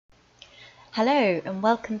Hello and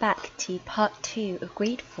welcome back to part 2 of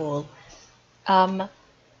Greedfall.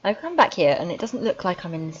 I've come back here and it doesn't look like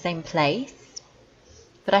I'm in the same place,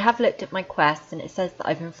 but I have looked at my quest and it says that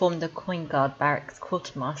I've informed the Coin Guard Barracks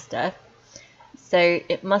Quartermaster, so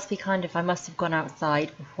it must be I must have gone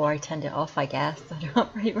outside before I turned it off, I guess. I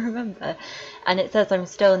don't really remember. And it says I'm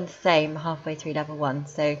still in the same halfway through level 1,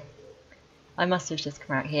 so I must have just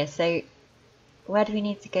come out here. So where do we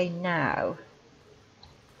need to go now?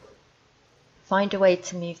 Find a way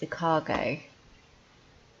to move the cargo,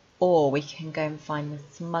 or we can go and find the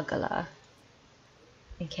smuggler.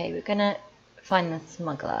 Okay, we're gonna find the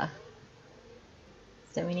smuggler,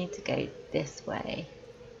 so we need to go this way.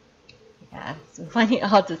 Yeah, so I'm finding it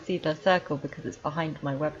hard to see the circle because it's behind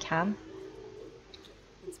my webcam.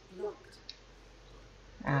 It's blocked.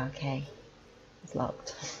 Oh, okay, it's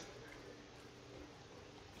locked.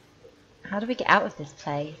 How do we get out of this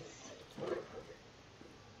place?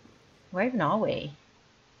 Where even are we?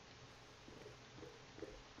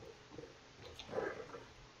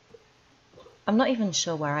 I'm not even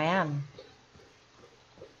sure where I am.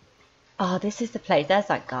 Oh, this is the place. There's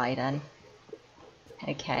that guy then.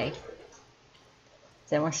 Okay.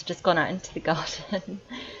 So I must have just gone out into the garden.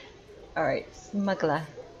 Alright, smuggler.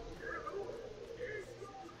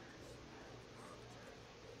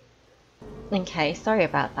 Okay, sorry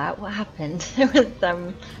about that. What happened? It was,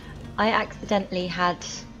 I accidentally had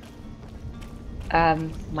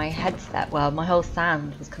my headset, well, my whole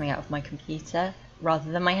sound was coming out of my computer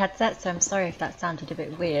rather than my headset, so I'm sorry if that sounded a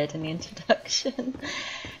bit weird in the introduction.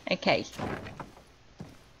 Okay.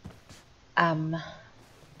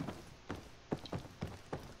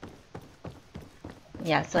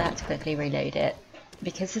 Yeah, so I had to quickly reload it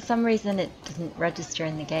because for some reason it doesn't register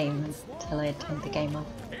in the game until I turned the game off.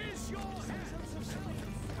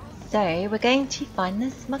 So we're going to find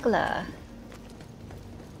the smuggler.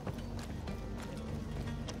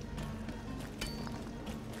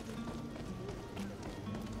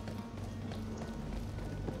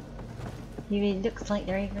 He looks like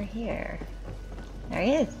they're over here. There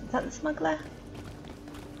he is. Is that the smuggler?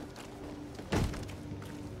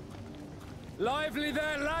 Lively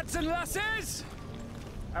there, lads and lasses!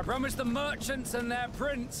 I promised the merchants and their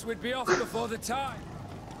prince we'd be off before the time.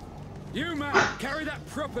 You, man, carry that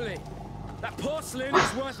properly. That porcelain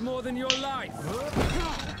is worth more than your life.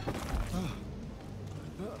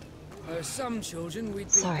 There are some children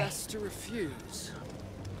we'd be best to refuse.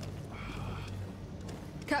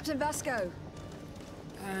 Captain Vasco.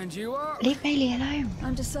 And you are? Leave Bailey alone.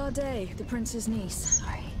 I'm Desardet, the prince's niece.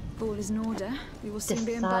 Sorry. All is in order. We will soon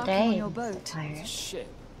be embarking on your boat. It's a ship,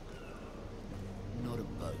 not a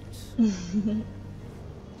boat.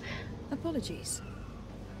 Apologies.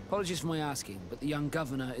 Apologies for my asking, but the young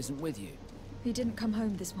governor isn't with you. He didn't come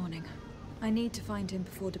home this morning. I need to find him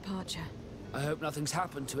before departure. I hope nothing's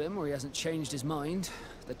happened to him or he hasn't changed his mind.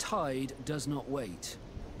 The tide does not wait.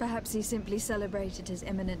 Perhaps he simply celebrated his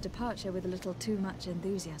imminent departure with a little too much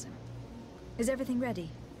enthusiasm. Is everything ready?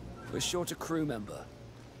 We're short a crew member.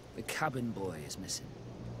 The cabin boy is missing.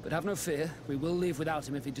 But have no fear, we will leave without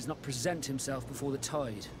him if he does not present himself before the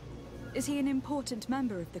tide. Is he an important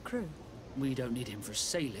member of the crew? We don't need him for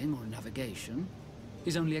sailing or navigation.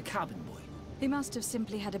 He's only a cabin boy. He must have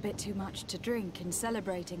simply had a bit too much to drink in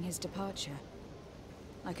celebrating his departure.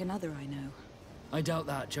 Like another I know. I doubt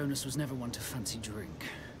that. Jonas was never one to fancy drink.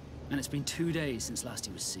 And it's been 2 days since last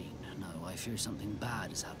he was seen. No, I fear something bad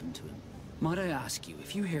has happened to him. Might I ask you,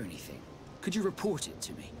 if you hear anything, could you report it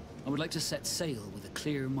to me? I would like to set sail with a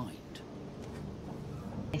clear mind.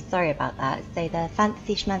 Sorry about that. So the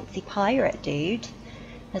fancy schmancy pirate dude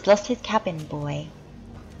has lost his cabin boy.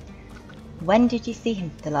 When did you see him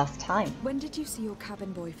for the last time? When did you see your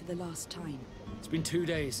cabin boy for the last time? It's been 2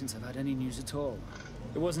 days since I've had any news at all.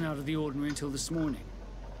 It wasn't out of the ordinary until this morning.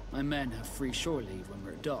 My men have free shore leave when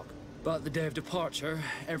we're at dock. But the day of departure,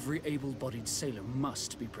 every able-bodied sailor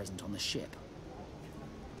must be present on the ship.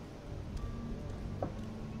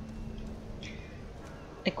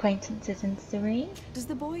 Acquaintances in Serene? Does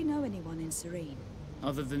the boy know anyone in Serene?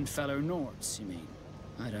 Other than fellow Nords, you mean?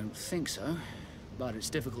 I don't think so, but it's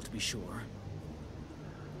difficult to be sure.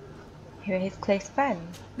 Who are his close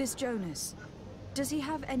friends? This Jonas. Does he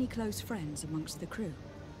have any close friends amongst the crew?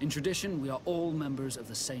 In tradition, we are all members of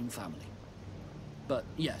the same family. But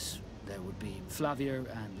yes, there would be Flavia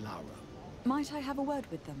and Lara. Might I have a word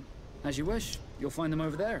with them? As you wish. You'll find them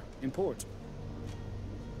over there, in port.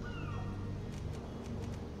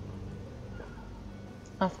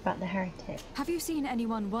 Ask about the heretic. Have you seen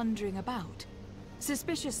anyone wandering about?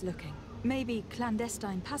 Suspicious looking. Maybe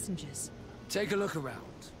clandestine passengers. Take a look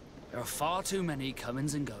around. There are far too many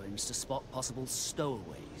comings and goings to spot possible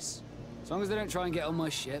stowaways. As long as they don't try and get on my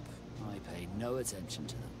ship, I pay no attention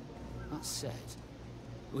to them. That said,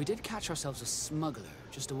 we did catch ourselves a smuggler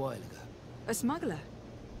just a while ago. A smuggler?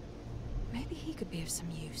 Maybe he could be of some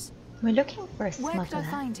use. We're looking for a smuggler. Where could I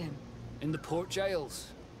find him? In the port jails,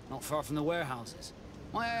 not far from the warehouses.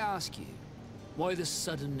 Might I ask you, why the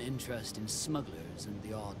sudden interest in smugglers and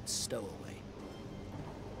the odd stowaway?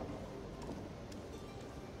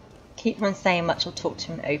 Keep on saying much, I'll talk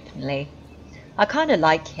to him openly. I kind of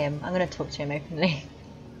like him. I'm going to talk to him openly.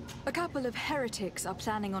 A couple of heretics are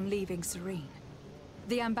planning on leaving Serene.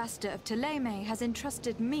 The ambassador of Thélème has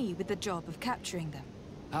entrusted me with the job of capturing them.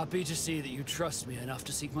 Happy to see that you trust me enough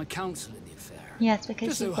to seek my counsel in the affair. Yes, because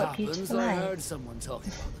Just you've so got happens beautiful that I eyes. heard someone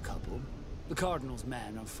talking about the couple. The Cardinal's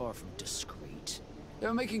men are far from discreet.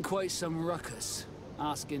 They're making quite some ruckus,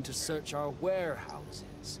 asking to search our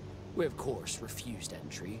warehouses. We of course refused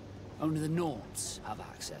entry. Only the Nords have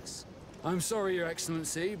access. I'm sorry, Your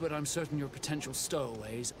Excellency, but I'm certain your potential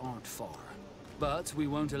stowaways aren't far. But we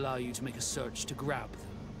won't allow you to make a search to grab them.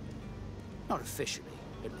 Not officially,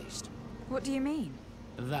 at least. What do you mean?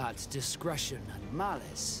 That discretion and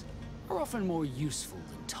malice are often more useful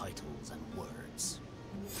than titles and words.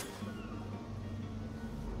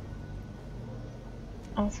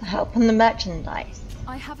 Also help on the merchandise.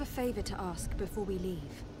 I have a favor to ask before we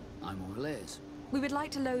leave. I'm all ears. We would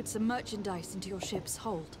like to load some merchandise into your ship's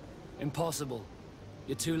hold. Impossible.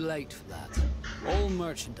 You're too late for that. All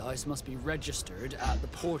merchandise must be registered at the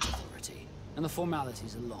Port Authority, and the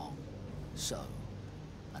formalities are long. So,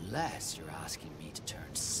 unless you're asking me to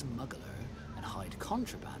turn smuggler and hide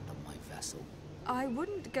contraband on my vessel. I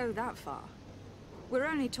wouldn't go that far. We're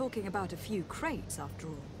only talking about a few crates, after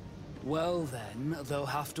all. Well then, they'll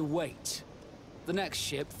have to wait. The next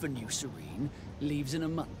ship for New Serene leaves in a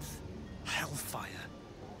month. Hellfire.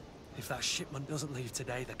 If that shipment doesn't leave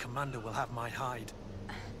today, the commander will have my hide.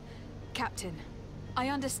 Captain, I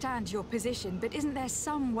understand your position, but isn't there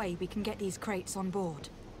some way we can get these crates on board?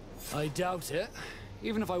 I doubt it.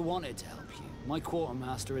 Even if I wanted to help you, my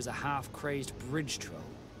quartermaster is a half-crazed bridge troll.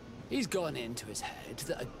 He's gotten into his head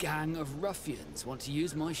that a gang of ruffians want to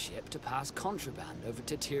use my ship to pass contraband over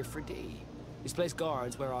to Tier 4D. He's placed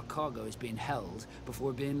guards where our cargo is being held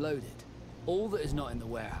before being loaded. All that is not in the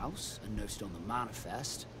warehouse, and noted on the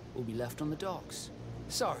manifest, will be left on the docks.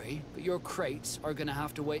 Sorry, but your crates are gonna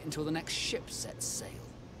have to wait until the next ship sets sail.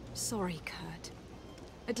 Sorry, Kurt.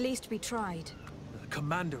 At least we tried. The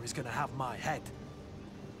commander is going to have my head.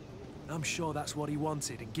 I'm sure that's what he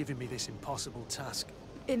wanted in giving me this impossible task.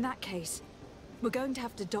 In that case, we're going to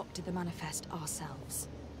have to doctor the manifest ourselves.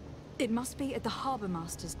 It must be at the Harbour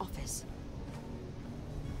Master's office.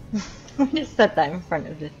 I just said that in front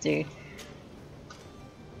of this dude.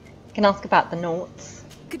 You can ask about the Norts.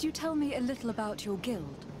 Could you tell me a little about your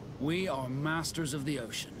guild? We are masters of the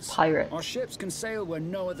oceans. Pirates. Our ships can sail where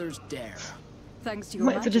no others dare. Thanks to your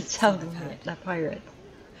Might as well magic, just tell so them I've heard. that they're pirates.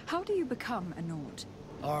 How do you become a Nord?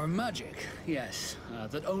 Our magic, yes,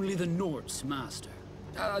 that only the Nords master.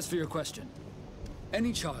 As for your question,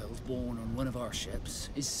 any child born on one of our ships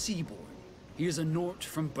is seaborn. He is a Nort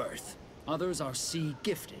from birth. Others are sea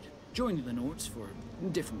gifted, joining the Nords for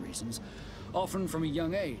different reasons, often from a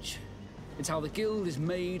young age. It's how the guild is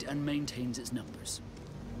made and maintains its numbers.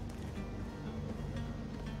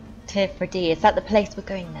 Tier 4D, is that the place we're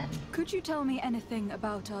going then? Could you tell me anything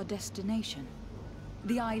about our destination?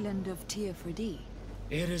 The island of Tier 4D?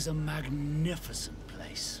 It is a magnificent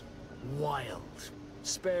place. Wild.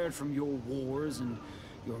 Spared from your wars and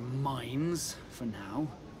your mines, for now.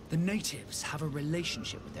 The natives have a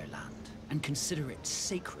relationship with their land, and consider it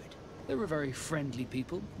sacred. They're a very friendly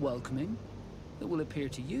people, welcoming, that will appear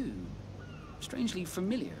to you strangely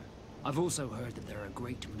familiar. I've also heard that there are a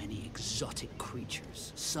great many exotic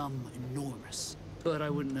creatures, some enormous. But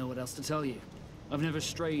I wouldn't know what else to tell you. I've never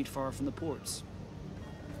strayed far from the ports.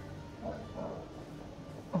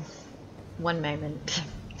 One moment.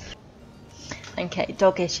 Okay,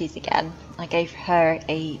 dog issues again. I gave her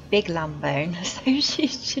a big lamb bone, so she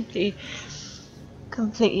should be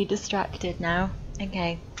completely distracted now.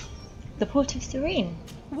 Okay. The Port of Serene.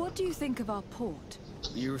 What do you think of our port?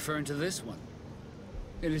 Are you referring to this one?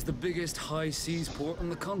 It is the biggest high seas port on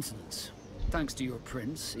the continent. Thanks to your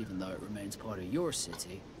prince, even though it remains part of your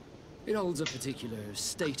city, it holds a particular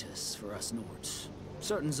status for us Nords.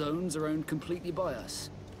 Certain zones are owned completely by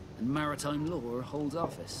us, and maritime law holds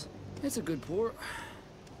office. It's a good port.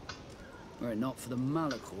 Were it not for the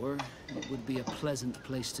Malachor, it would be a pleasant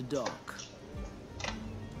place to dock.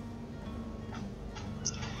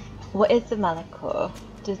 What is the Malachor?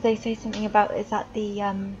 Does they say something about, is that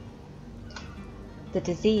the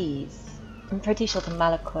disease? I'm pretty sure the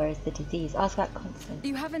Malachor is the disease. Ask about Constance.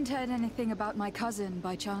 You haven't heard anything about my cousin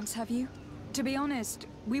by chance, have you? To be honest,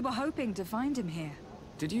 we were hoping to find him here.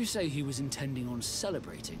 Did you say he was intending on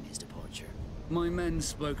celebrating his departure? My men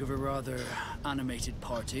spoke of a rather animated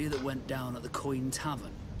party that went down at the Coin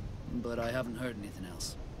Tavern, but I haven't heard anything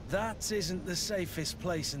else. That isn't the safest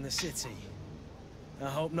place in the city. I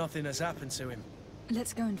hope nothing has happened to him.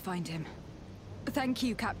 Let's go and find him. Thank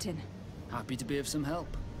you, Captain. Happy to be of some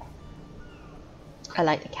help. I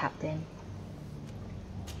like the captain.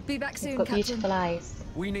 Be back soon, He's got Captain. beautiful eyes.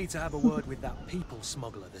 We need to have a word with that people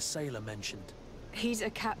smuggler the sailor mentioned. He's a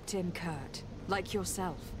Captain Kurt, like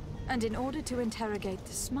yourself. And in order to interrogate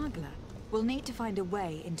the smuggler, we'll need to find a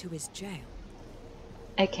way into his jail.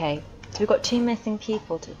 Okay, so we've got 2 missing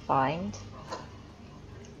people to find.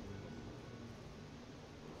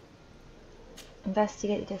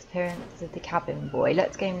 Investigate the disappearance of the cabin boy.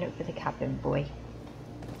 Let's go and look for the cabin boy.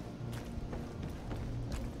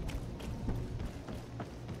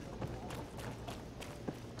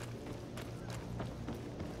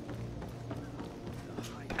 The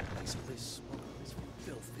hiding place of this smuggler is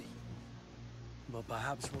filthy. But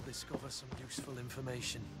perhaps we'll discover some useful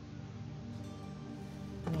information.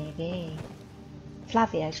 Maybe.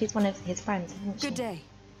 Flavia, she's one of his friends, isn't she? Good day.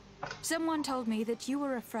 Someone told me that you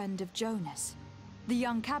were a friend of Jonas, the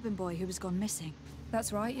young cabin boy who was gone missing.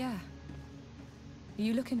 That's right, yeah. Are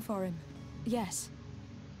you looking for him? Yes.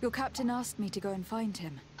 Your captain asked me to go and find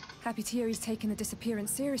him. Happy to hear he's taking the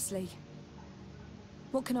disappearance seriously.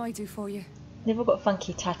 What can I do for you? They've all got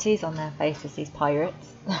funky tattoos on their faces, these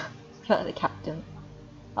pirates. Like the captain.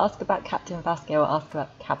 Ask about Captain Vasco or ask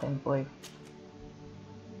about cabin boy.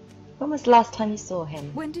 When was the last time you saw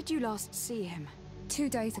him? When did you last see him? 2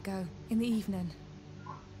 days ago, in the evening.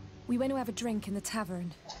 We went to have a drink in the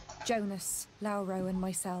tavern. Jonas, Lauro and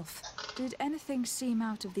myself. Did anything seem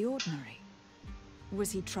out of the ordinary?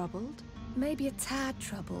 Was he troubled? Maybe a tad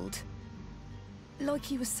troubled. Like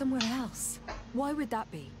he was somewhere else. Why would that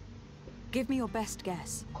be? Give me your best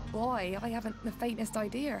guess. Why? I haven't the faintest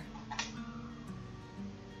idea.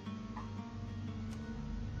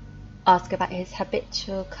 Ask about his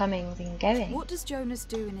habitual comings and goings. What does Jonas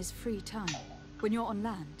do in his free time, when you're on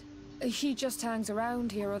land? He just hangs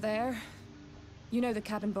around here or there. You know the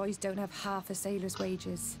cabin boys don't have half a sailor's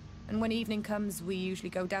wages. And when evening comes, we usually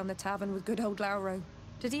go down the tavern with good old Lauro.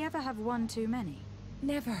 Did he ever have one too many?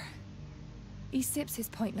 Never. He sips his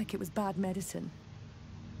pint like it was bad medicine.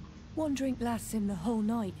 1 drink lasts him the whole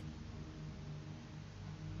night.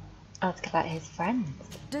 Ask about his friends.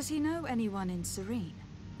 Does he know anyone in Serene?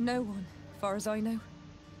 No one, far as I know.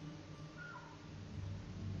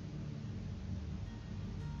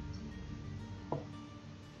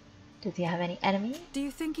 Does he have any enemies? Do you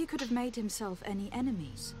think he could have made himself any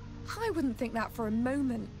enemies? I wouldn't think that for a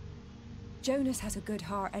moment. Jonas has a good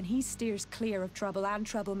heart and he steers clear of trouble and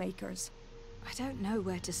troublemakers. I don't know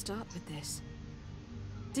where to start with this.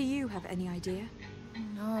 Do you have any idea?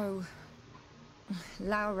 No.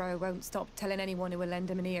 Lauro won't stop telling anyone who will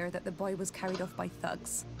lend him an ear that the boy was carried off by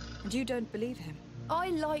thugs. And you don't believe him? I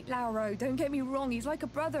like Lauro, don't get me wrong, he's like a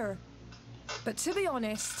brother. But to be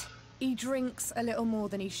honest, he drinks a little more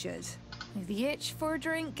than he should. The itch for a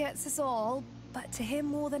drink gets us all, but to him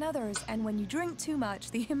more than others, and when you drink too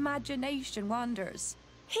much, the imagination wanders.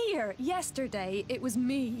 Here, yesterday, it was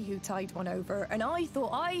me who tied one over, and I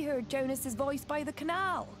thought I heard Jonas's voice by the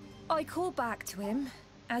canal. I called back to him,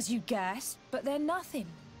 as you guessed, but then nothing.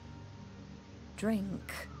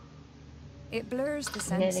 Drink. It blurs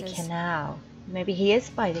the Near senses. the canal. Maybe he is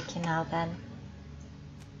by the canal then.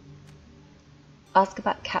 Ask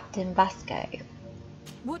about Captain Vasco.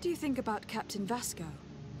 What do you think about Captain Vasco?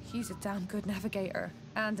 He's a damn good navigator,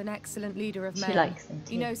 and an excellent leader of She men. likes him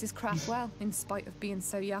too. He knows his craft well, in spite of being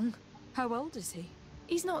so young. How old is he?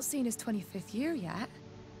 He's not seen his 25th year yet.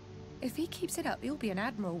 If he keeps it up, he'll be an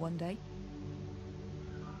admiral one day.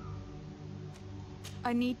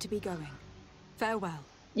 I need to be going. Farewell.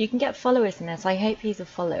 You can get followers in this. I hope he's a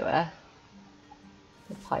follower.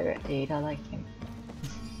 The pirate dude, I like him.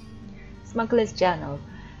 Smuggler's Journal.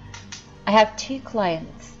 I have 2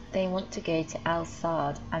 clients. They want to go to Al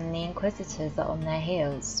Sard, and the Inquisitors are on their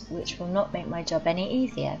heels, which will not make my job any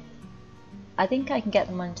easier. I think I can get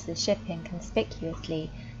them onto the ship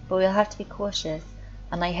inconspicuously, but we'll have to be cautious,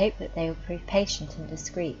 and I hope that they will prove patient and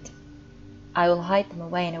discreet. I will hide them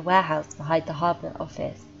away in a warehouse behind the harbour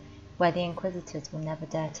office, where the Inquisitors will never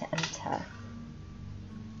dare to enter.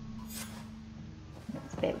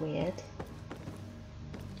 That's a bit weird.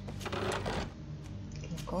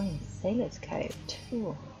 Going sailor's coat.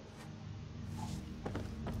 Ooh.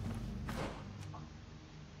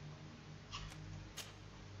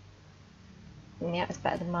 Yeah, it's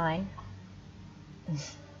better than mine.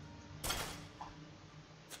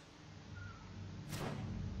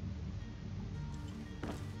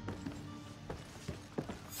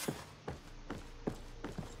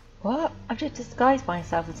 What? I've just disguised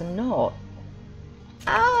myself as a Naut.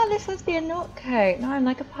 Ah, this must be a Naut coat. No, I'm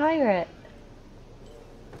like a pirate.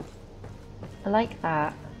 I like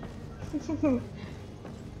that. Okay,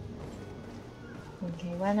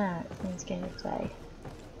 when out, it's going to play.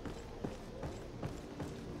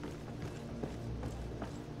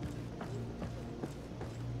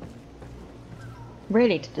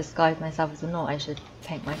 Really, to disguise myself as a Naut, I should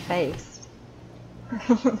paint my face.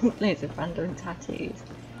 Loads of random tattoos.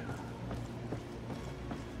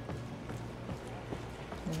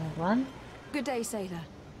 Another one. Good day, sailor.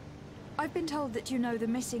 I've been told that you know the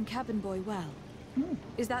missing cabin boy well.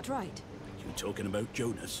 Is that right? You talking about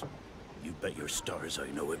Jonas? You bet your stars I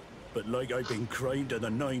know him. But like I've been crying to the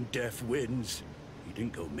 9 deaf winds, he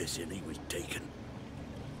didn't go missing, he was taken.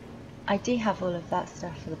 I do have all of that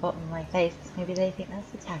stuff at the bottom of my face. Maybe they think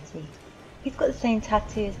that's a tattoo. He's got the same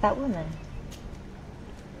tattoo as that woman.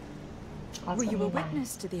 Were you a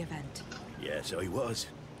witness to the event? Yes, I was.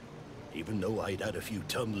 Even though I'd had a few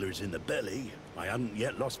tumblers in the belly, I hadn't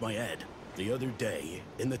yet lost my head. The other day,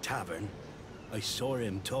 in the tavern, I saw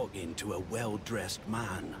him talking to a well-dressed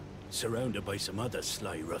man, surrounded by some other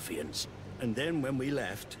sly ruffians. And then when we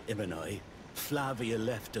left, him and I, Flavia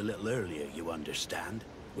left a little earlier, you understand?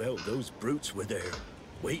 Well, those brutes were there,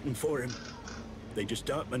 waiting for him. They just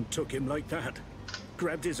up and took him like that.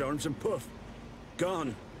 Grabbed his arms and poof,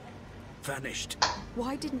 gone. Vanished.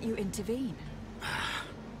 Why didn't you intervene?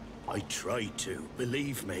 I tried to,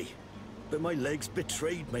 believe me. But my legs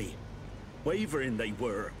betrayed me. Wavering they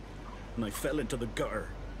were. And I fell into the gutter.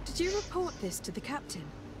 Did you report this to the captain?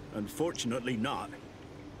 Unfortunately not.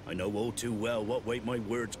 I know all too well what weight my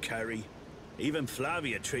words carry. Even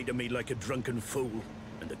Flavia treated me like a drunken fool.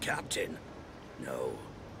 And the captain? No,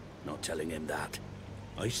 not telling him that.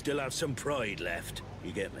 I still have some pride left,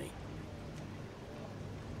 you get me?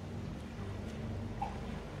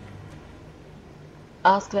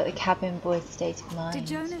 Ask about the cabin boy's state of mind. Did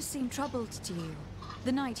Jonas seem troubled to you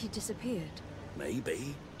the night he disappeared?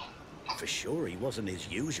 Maybe. For sure he wasn't his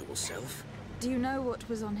usual self. Do you know what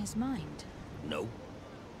was on his mind? No.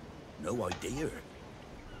 No idea.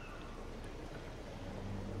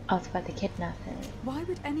 Ask about the kidnapping. Why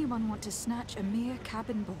would anyone want to snatch a mere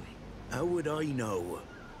cabin boy? How would I know?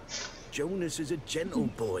 Jonas is a gentle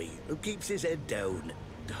boy who keeps his head down.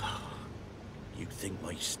 You think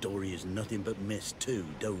my story is nothing but mist too,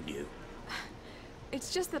 don't you?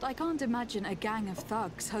 It's just that I can't imagine a gang of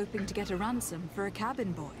thugs hoping to get a ransom for a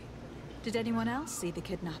cabin boy. Did anyone else see the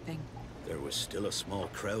kidnapping? There was still a small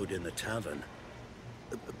crowd in the tavern.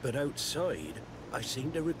 But outside, I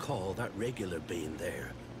seem to recall that regular being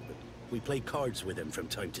there. We play cards with him from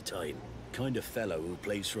time to time. Kind of fellow who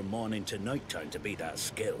plays from morning to night time to be that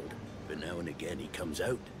skilled. But now and again he comes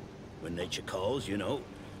out. When nature calls, you know.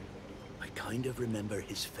 I kind of remember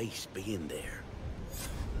his face being there.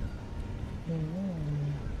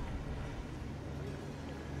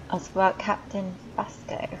 Ask about Captain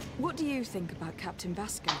Vasco. What do you think about Captain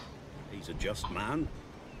Vasco? He's a just man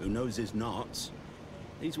who knows his knots.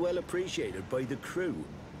 He's well appreciated by the crew.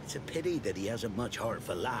 It's a pity that he hasn't much heart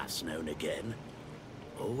for laughs now and again.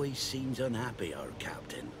 Always seems unhappy, our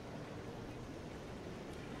captain.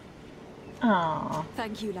 Aww,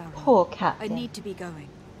 Thank you, Lara. poor I Captain. need to be going.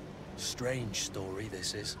 Strange story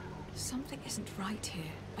this is. Something isn't right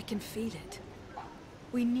here. I can feel it.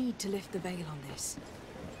 We need to lift the veil on this.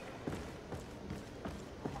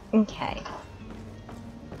 Okay.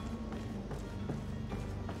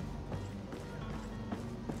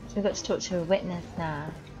 So we've got to talk to a witness now.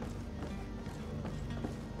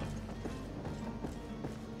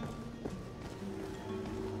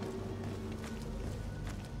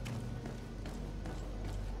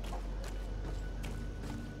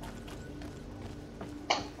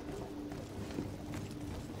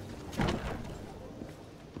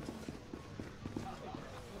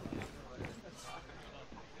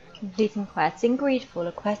 Completing quests. In Greedfall,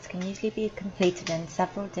 a quest can usually be completed in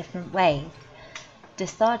several different ways.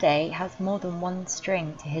 Desarde has more than one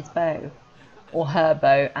string to his bow. Or her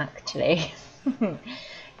bow, actually.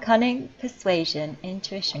 Cunning, persuasion,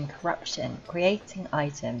 intuition, corruption, creating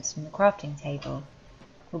items from the crafting table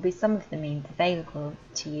will be some of the means available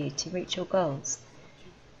to you to reach your goals.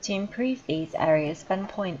 To improve these areas, spend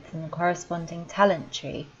points in the corresponding talent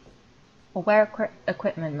tree, or where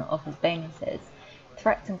equipment offers bonuses.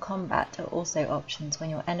 Threats and combat are also options when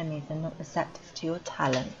your enemies are not receptive to your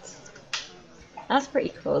talents. That's pretty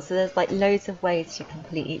cool. So there's like loads of ways to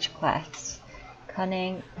complete each quest.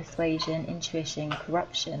 Cunning, persuasion, intuition,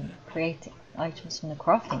 corruption. Creating items from the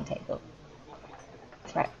crafting table.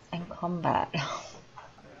 Threats and combat.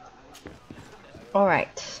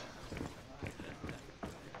 Alright.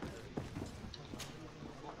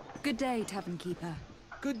 Good day, Tavern Keeper.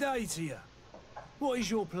 Good day to you. What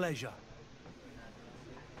is your pleasure?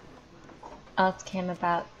 Ask him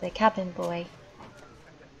about the cabin boy.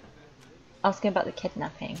 Ask him about the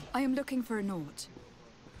kidnapping. I am looking for a Naut.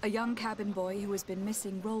 A young cabin boy who has been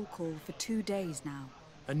missing roll call for 2 days now.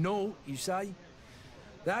 A Naut, you say?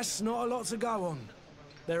 That's not a lot to go on.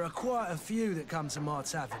 There are quite a few that come to my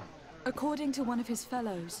tavern. According to one of his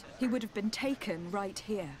fellows, he would have been taken right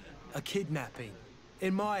here. A kidnapping?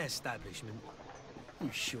 In my establishment? You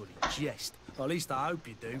surely jest. Or at least I hope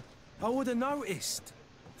you do. I would have noticed.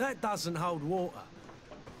 That doesn't hold water.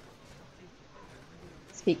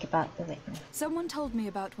 Speak about the witness. Someone told me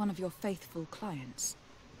about one of your faithful clients.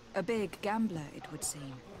 A big gambler, it would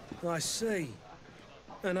seem. I see.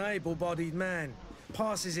 An able-bodied man.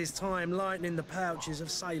 Passes his time lightening the pouches of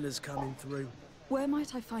sailors coming through. Where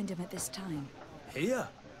might I find him at this time? Here?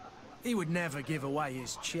 He would never give away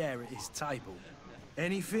his chair at his table.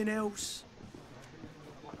 Anything else?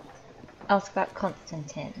 Ask about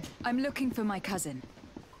Constantine. I'm looking for my cousin.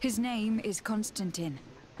 His name is Constantine.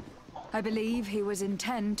 I believe he was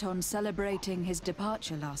intent on celebrating his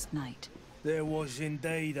departure last night. There was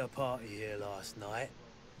indeed a party here last night,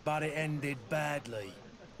 but it ended badly.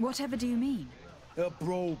 Whatever do you mean? A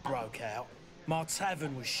brawl broke out. My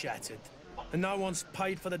tavern was shattered, and no one's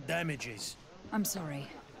paid for the damages. I'm sorry.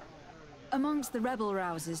 Amongst the rebel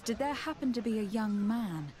rousers, did there happen to be a young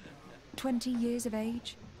man? 20 years of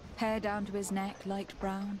age? Hair down to his neck, light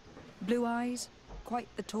brown? Blue eyes? Quite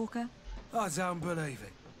the talker? I don't believe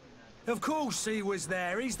it. Of course he was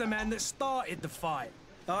there. He's the man that started the fight.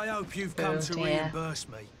 I hope you've come to reimburse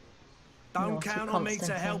me. Don't count on me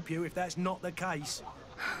to help you if that's not the case.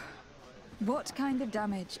 What kind of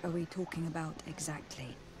damage are we talking about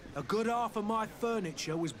exactly? A good half of my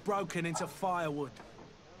furniture was broken into firewood.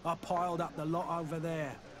 I piled up the lot over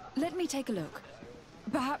there. Let me take a look.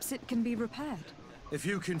 Perhaps it can be repaired. If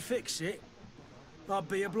you can fix it, I'll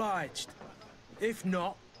be obliged. If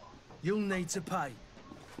not, you'll need to pay.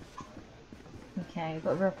 Okay, we've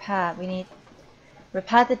got repair. We need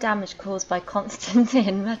repair the damage caused by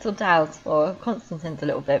Constantine. Metal dowels for Constantine's a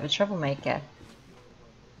little bit of a troublemaker.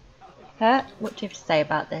 What do you have to say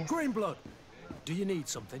about this? Greenblood, do you need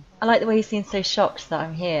something? I like the way he seems so shocked that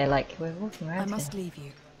I'm here. Like we're walking around. I must leave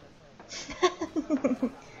you.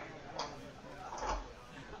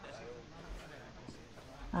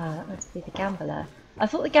 Ah, that must be the gambler. I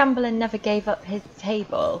thought the gambler never gave up his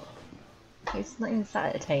table. He's not even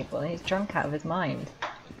sat at a table. He's drunk out of his mind.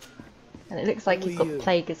 And it looks like he's got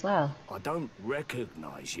plague as well. I don't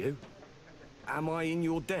recognize you. Am I in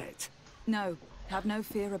your debt? No, have no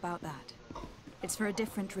fear about that. It's for a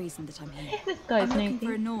different reason that I'm here. This guy's I'm looking nosy.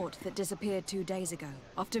 for a Naut that disappeared 2 days ago,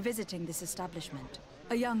 after visiting this establishment.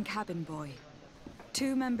 A young cabin boy.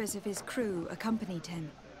 2 members of his crew accompanied him.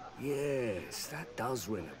 Yes, that does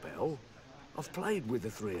ring a bell. I've played with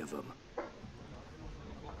the 3 of them.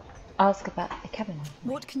 Ask about the cabin.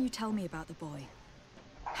 What can you tell me about the boy?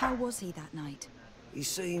 How was he that night? He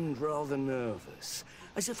seemed rather nervous,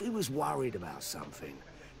 as if he was worried about something.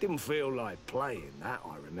 Didn't feel like playing, that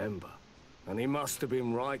I remember. And he must have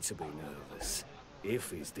been right to be nervous,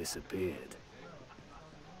 if he's disappeared.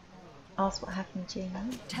 Ask what happened to you now.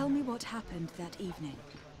 Tell me what happened that evening.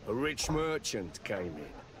 A rich merchant came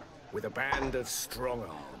in, with a band of strong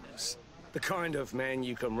arms. The kind of men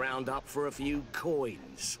you can round up for a few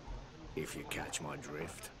coins, if you catch my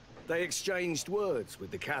drift. They exchanged words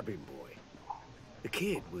with the cabin boy. The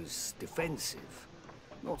kid was defensive,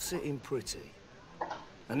 not sitting pretty.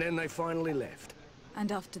 And then they finally left.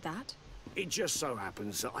 And after that? It just so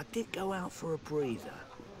happens that I did go out for a breather.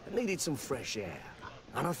 I needed some fresh air.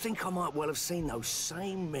 And I think I might well have seen those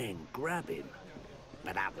same men grab him.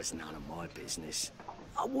 But that was none of my business.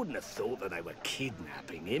 I wouldn't have thought that they were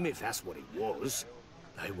kidnapping him, if that's what it was.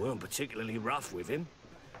 They weren't particularly rough with him.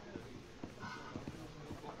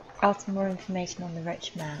 Ask for more information on the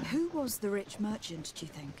rich man. Who was the rich merchant, do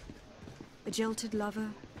you think? A jilted lover?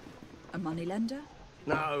 A moneylender?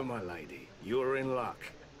 No, my lady, you're in luck.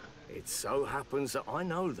 It so happens that I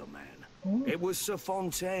know the man. Ooh. It was Sir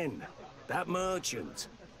Fontaine, that merchant.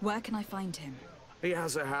 Where can I find him? He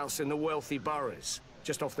has a house in the wealthy boroughs,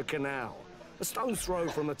 just off the canal. A stone's throw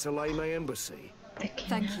from the Thélème embassy.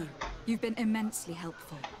 Thank you. You've been immensely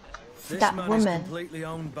helpful. This That man woman. is completely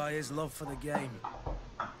owned by his love for the game.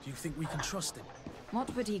 Do you think we can trust him?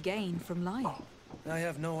 What would he gain from lying? I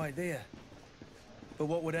have no idea. But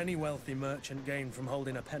what would any wealthy merchant gain from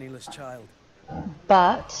holding a penniless child?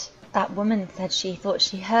 But that woman said she thought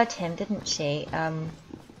she heard him, didn't she?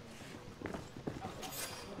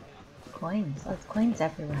 Coins. There's coins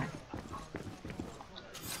everywhere.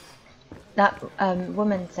 That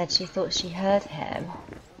woman said she thought she heard him.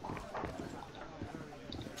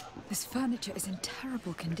 This furniture is in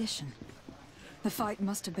terrible condition. The fight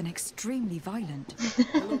must have been extremely violent.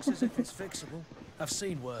 It looks as if it's fixable. I've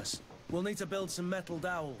seen worse. We'll need to build some metal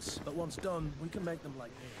dowels, but once done, we can make them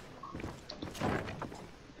like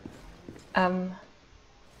new.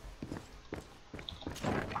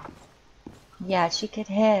 Yeah, she could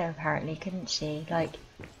hear apparently, couldn't she? Like,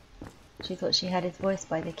 she thought she heard his voice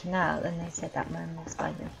by the canal, and they said that man was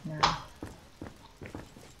by the canal.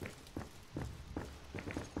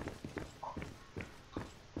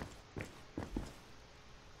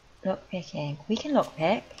 Lockpicking. We can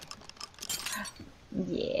lockpick.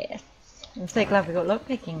 Yes. I'm so glad we got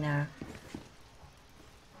lockpicking now.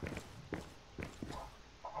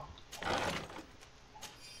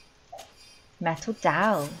 Metal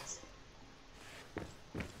dowels.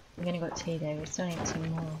 We've only got 2 though, we still need 2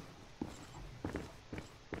 more.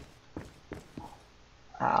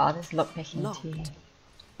 Ah, there's lockpicking too.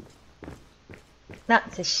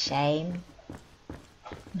 That's a shame.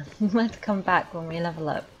 We'll have to come back when we level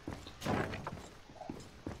up.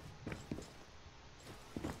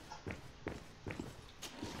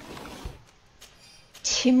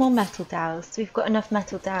 Two more metal dowels. So we've got enough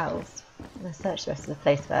metal dowels. I'm going to search the rest of the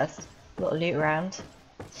place first. A lot of loot around.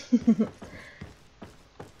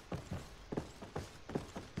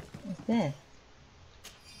 What's this?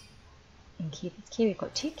 In Cupid's key, we've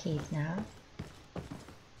got 2 keys now.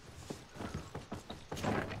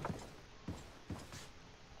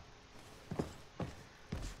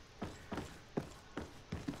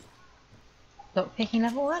 Lockpicking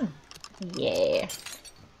level 1. Yeah.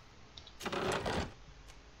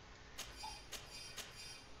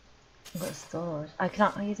 I've got a sword. I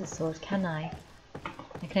can't use a sword, can I?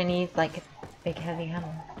 I can only use like a big heavy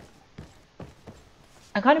hammer.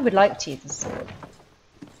 I kind of would like to use a sword.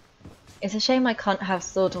 It's a shame I can't have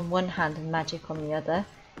sword on one hand and magic on the other.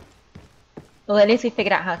 Well, at least we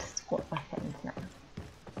figured out how to swap weapons now.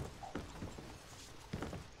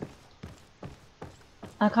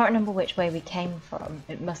 I can't remember which way we came from.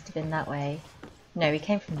 It must have been that way. No, we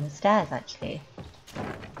came from the stairs actually.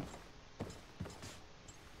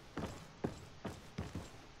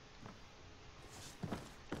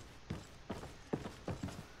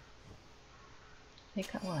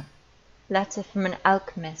 Pick up what? Letter from an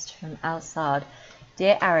alchemist from Al-Sad.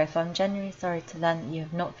 Dear Arif, I'm genuinely sorry to learn that you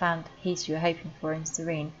have not found the peace you were hoping for in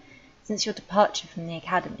Serene. Since your departure from the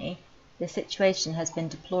academy, the situation has been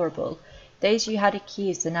deplorable. Those you had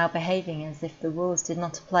accused are now behaving as if the rules did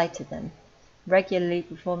not apply to them, regularly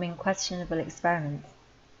performing questionable experiments.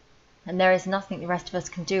 And there is nothing the rest of us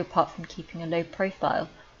can do apart from keeping a low profile.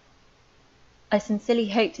 I sincerely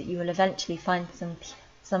hope that you will eventually find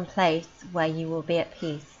some place where you will be at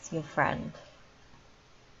peace, your friend.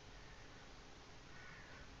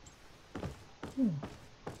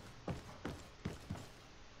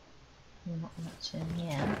 Not much in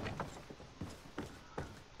here.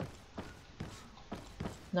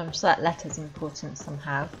 No, I'm sure that letter's important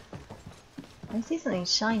somehow. I see something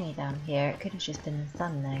shiny down here. It could have just been the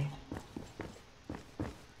sun though.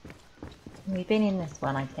 We've been in this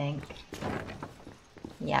one, I think.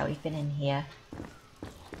 Yeah, we've been in here.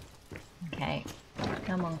 Okay.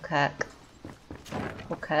 Come on, Kirk.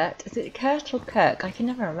 Or Kurt. Is it Kurt or Kirk? I can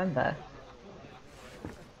never remember.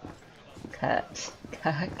 Kurt.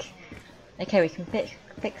 Kirk. Okay, we can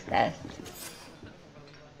fix this.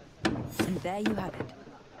 And there you have it.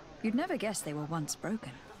 You'd never guess they were once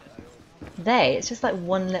broken. It's just like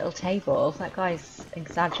one little table. That guy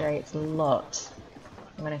exaggerates a lot.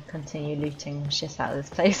 I'm going to continue looting shit out of this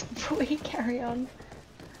place before we carry on.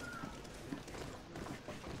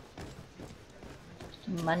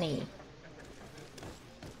 Money.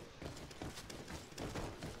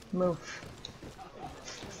 Move.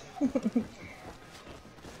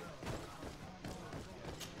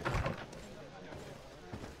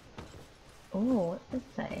 Oh, what's this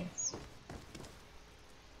place?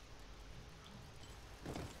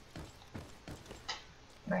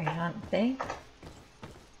 Very fancy.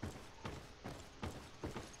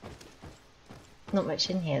 Not much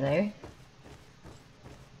in here though.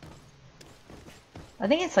 I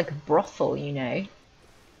think it's like a brothel, you know.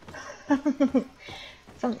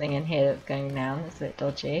 Something in here that's going down that's a bit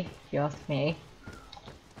dodgy, if you ask me.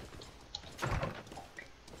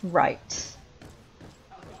 Right.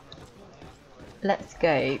 Let's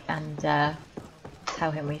go and turn tell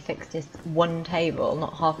him we fixed his one table,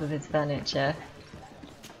 not half of his furniture.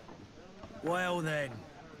 Well then,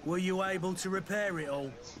 were you able to repair it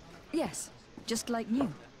all? Yes, just like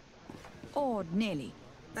new. Or nearly.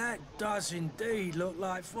 That does indeed look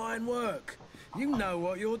like fine work. You know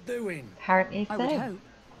what you're doing. Apparently so. I would hope.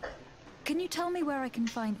 Can you tell me where I can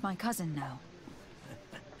find my cousin now?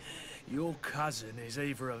 Your cousin is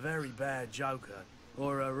either a very bad joker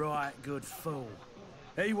or a right good fool.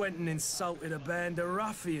 He went and insulted a band of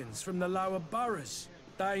ruffians from the lower boroughs.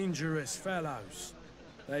 Dangerous fellows.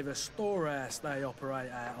 They've a storehouse they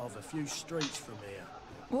operate out of a few streets from here.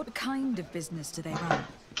 What kind of business do they run?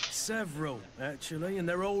 Several, actually, and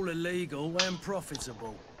they're all illegal and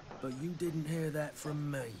profitable. But you didn't hear that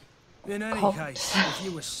from me. In any case, if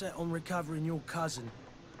you were set on recovering your cousin,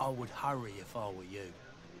 I would hurry if I were you.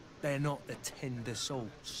 They're not the tender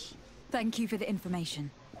sorts. Thank you for the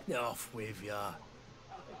information. Off with ya.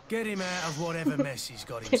 Get him out of whatever mess he's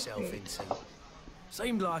got himself into.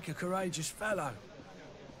 Seemed like a courageous fellow.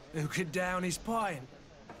 Who could down his pint.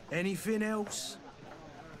 Anything else?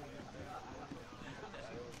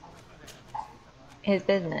 His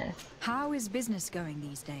business. How is business going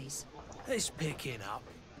these days? It's picking up.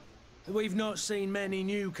 We've not seen many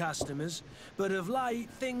new customers, but of late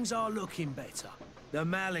things are looking better. The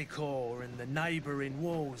Malicor and the neighbouring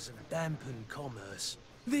wars have dampened commerce.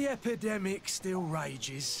 The epidemic still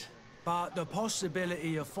rages, but the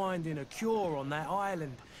possibility of finding a cure on that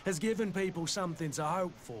island has given people something to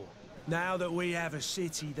hope for. Now that we have a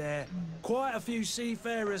city there, quite a few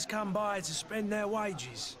seafarers come by to spend their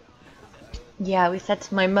wages. Yeah, we said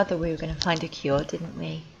to my mother we were going to find a cure, didn't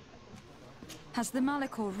we? Has the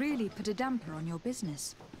Malicor really put a damper on your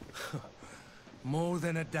business? More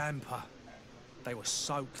than a damper. They were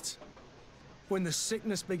soaked. When the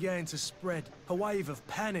sickness began to spread, a wave of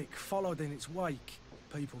panic followed in its wake.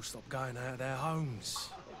 People stopped going out of their homes.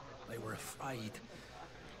 They were afraid.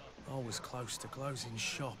 I was close to closing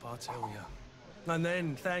shop, I tell you. And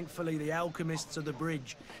then, thankfully, the alchemists of the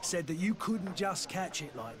bridge said that you couldn't just catch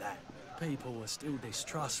it like that. People were still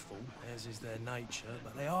distrustful, as is their nature,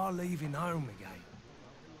 but they are leaving home again.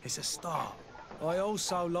 It's a start. I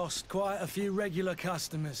also lost quite a few regular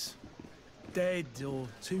customers. Dead or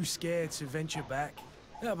too scared to venture back.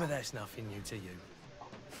 Oh, but that's nothing new to you.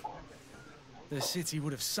 The city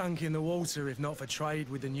would have sunk in the water if not for trade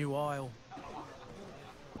with the new isle.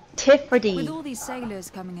 Tiffredy. With all these sailors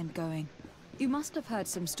coming and going, you must have heard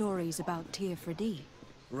some stories about Tiffredy.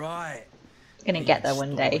 Right. Gonna get there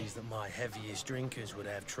one day. Stories that my heaviest drinkers would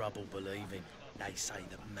have trouble believing. They say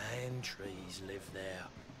that man trees live there.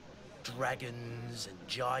 Dragons and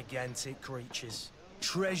gigantic creatures.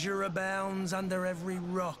 Treasure abounds under every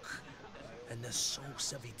rock. And the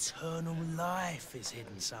source of eternal life is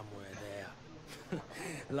hidden somewhere there.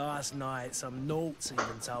 Last night, some Nauts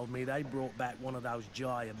even told me they brought back one of those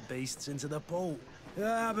giant beasts into the port.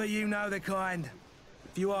 Ah, but you know the kind.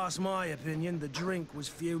 If you ask my opinion, the drink was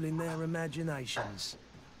fueling their imaginations.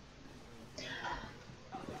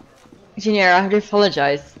 Junior, I have to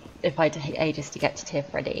apologise if I take ages to get to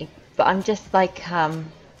Tiffredy, but I'm just like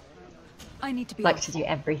I need to be like off. to do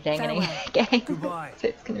everything in Farewell. a game. Goodbye. So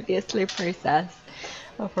it's going to be a slow process.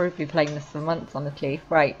 I'll probably be playing this for months, honestly.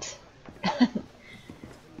 Right.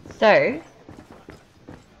 So,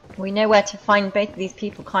 we know where to find both of these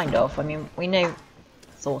people, kind of. I mean, we know,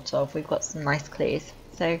 sort of. We've got some nice clues.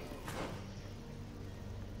 So,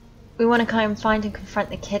 we want to kind of find and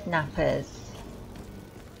confront the kidnappers.